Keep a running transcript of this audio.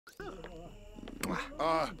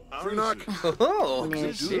Frunak. Oh,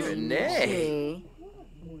 Ney.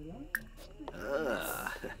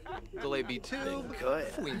 Delay B2.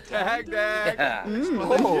 Dag, dag.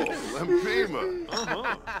 Oh, Lempema.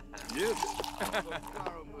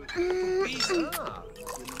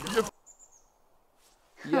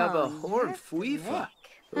 Yabba horn fuifa.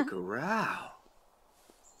 Look around.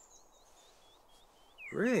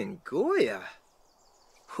 Rin Goya.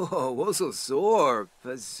 Oh, woso sor,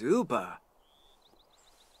 pazuba.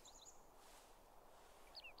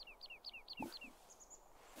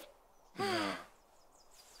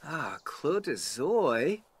 Claude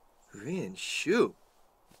Zoy. Rin Shu.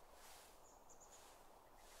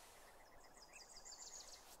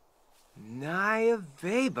 Naya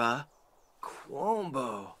Veba.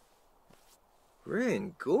 Quombo.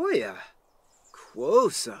 Rin Goya.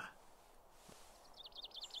 Quosa.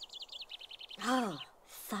 Oh,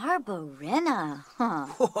 Tharborena, huh?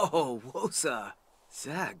 Whoa, wosa.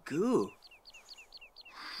 Zagu.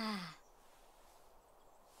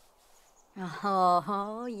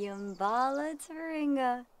 Oh, Yumbala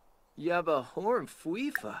Taringa. Yabba horn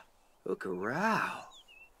fuifa. Ukarao.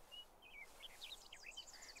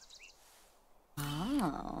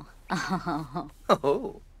 Oh.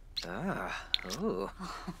 Oh. Oh.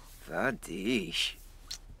 Vadish.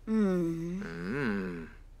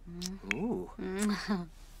 Ooh.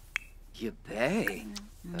 Yabe.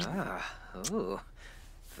 Oh.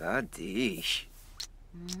 Vadish.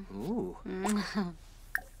 Ooh.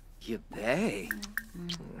 Yabe.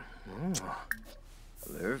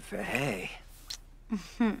 Lurvey.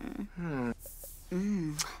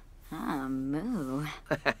 Moo.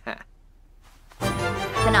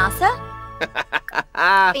 Vanessa?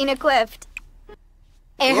 Being equipped.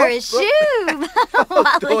 Her shoe.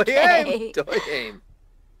 Doyame.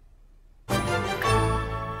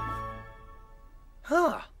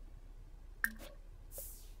 Huh.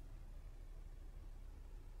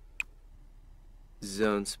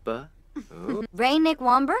 Zone spa. Oh. Raynick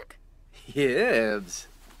Womberg? Yibs.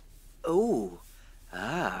 Oh.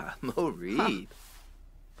 Mo Reed.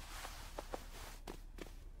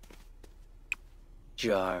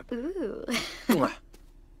 Jarb. Ooh.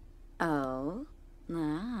 Oh.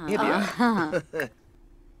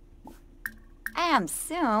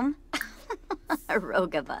 Amsum.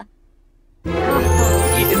 Rogava.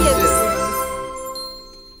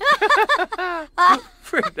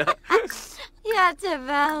 Frida.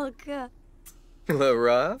 Yatavalka.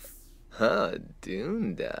 Laraf.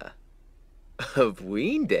 Dunda. Of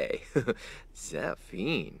Weende.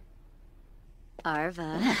 Zafine.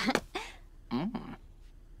 Arva.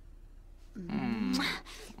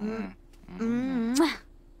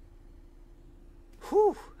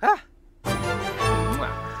 Whew. Ah.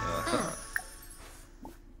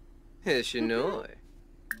 Hishinoi.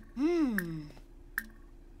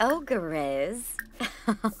 Ogres.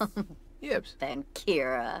 Yips.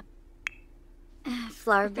 Bankira.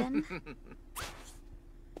 Flarbin.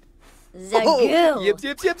 Oh, Zagul.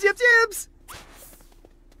 yips.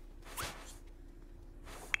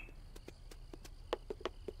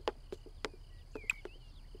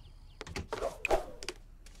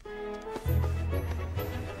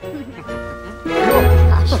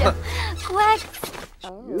 Quack.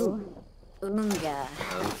 Oh. Unga.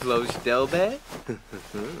 Flosh Delbe.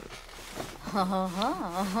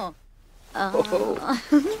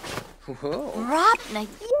 Whoa. Ropna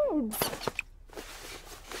Yibs.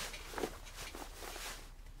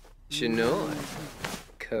 Chinoy.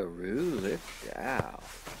 Karoo lift out.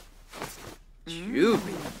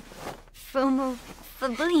 Juby. Fumu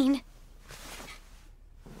Fabline.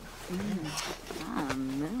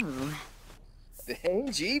 Moo.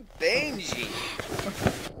 Benji.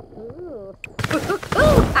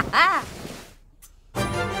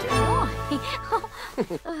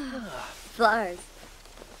 Flowers.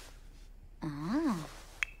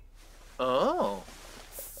 Oh.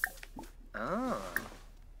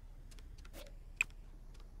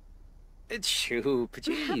 It's Shoop,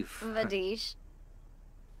 Chief. Vadish.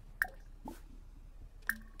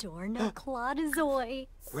 Dorna Claudazoy.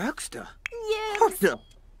 Rexta. Yes.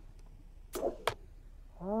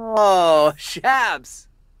 Oh, Shabs.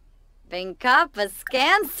 Benkapa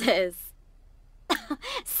Scansis.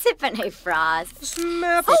 Sippin' a frost.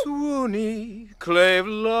 Smap swoony, clave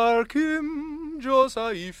larkim,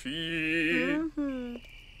 Josaifi.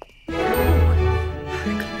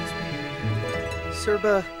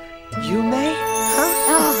 Serba, you may?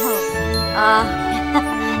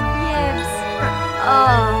 Yibs.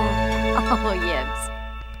 Yibs.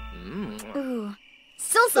 Ooh.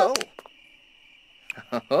 So.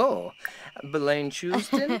 Oh, Belaine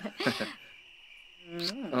Houston.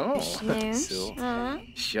 Oh, Snoosh. so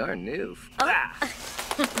sure new.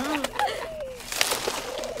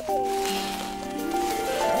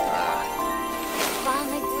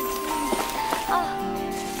 Vomit routine. Oh.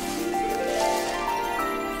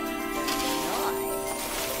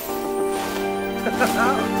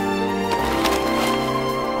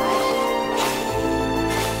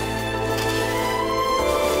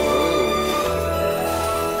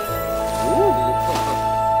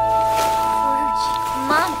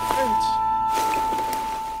 Mom, fruit.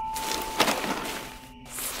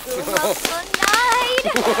 School of the night.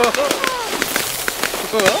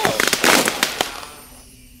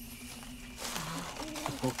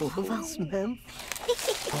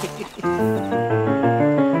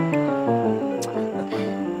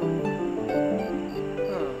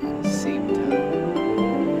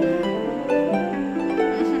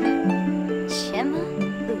 Chimma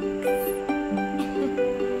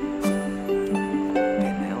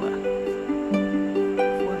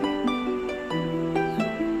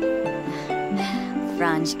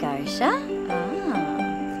Franz Garsha.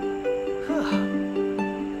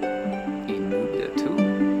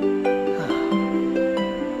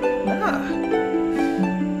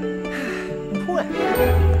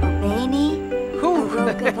 Beni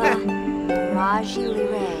Rokova Raji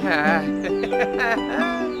Lire.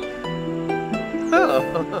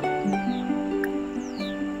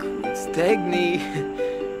 Stegni.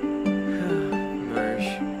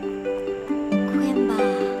 Mersh. Quimba.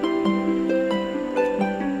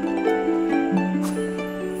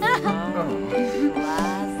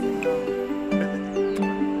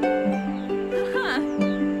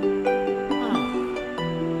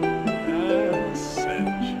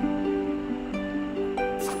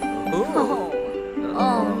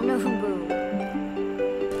 Oh, no boo.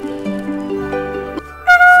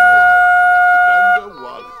 Thunder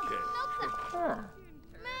Wildcat.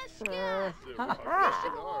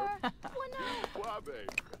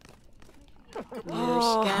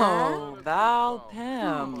 Oh, Val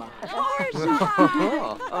Pim.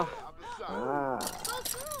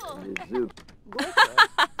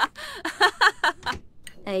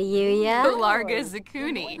 Ayuya. Larga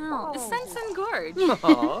Zakuni. Oh. Sensen Gorge.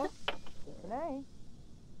 Aw.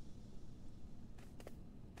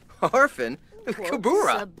 Orphan?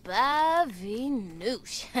 Kabura.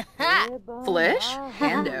 Sabavinoosh. Flish?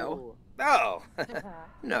 Hando. Oh.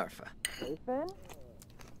 Narfa.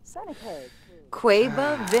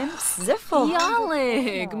 Quaba Vimps Ziffle.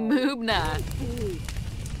 Yalig. Moobna.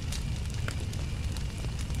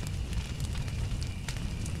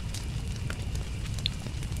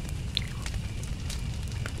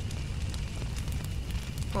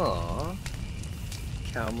 Aw.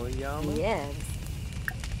 Kalma Yama. Yes.